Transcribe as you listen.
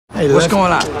Hey, what's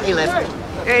going on? Hey, Lefty.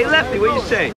 Hey, Lefty, what you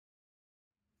say?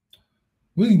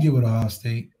 We can get with Ohio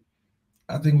State.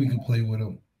 I think we can play with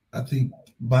them. I think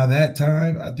by that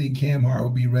time, I think Cam Hart will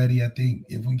be ready. I think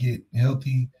if we get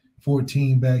healthy,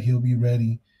 14 back, he'll be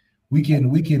ready. We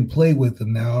can play with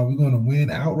them now. Are we going to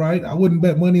win outright? I wouldn't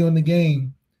bet money on the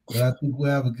game, but I think we'll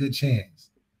have a good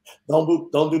chance.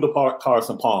 Don't do the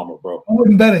Carson Palmer, bro. I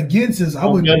wouldn't bet against us.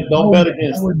 Don't bet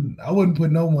against. I wouldn't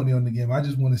put no money on the game. I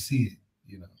just want to see it.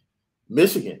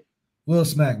 Michigan. We'll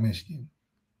smack Michigan.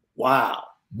 Wow.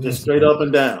 Just straight up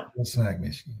and down. We'll smack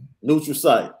Michigan. Neutral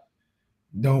site.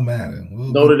 Don't matter.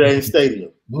 Notre Dame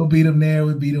Stadium. We'll beat them there.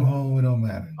 We'll beat them home. It don't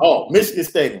matter. Oh, Michigan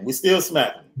Stadium. We still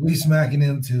smacking. We smacking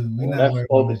them too.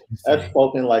 That's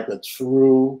spoken like a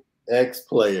true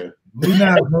ex-player. We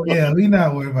not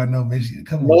worried about no Michigan.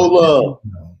 Come on. No love.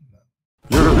 No.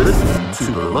 You're listening to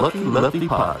the Lucky Lefty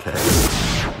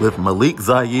Podcast with Malik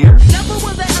Zaire. Never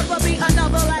will there ever be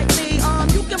another like me.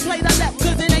 You can play the left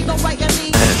because it ain't no right in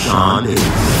me. And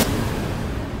Shaun.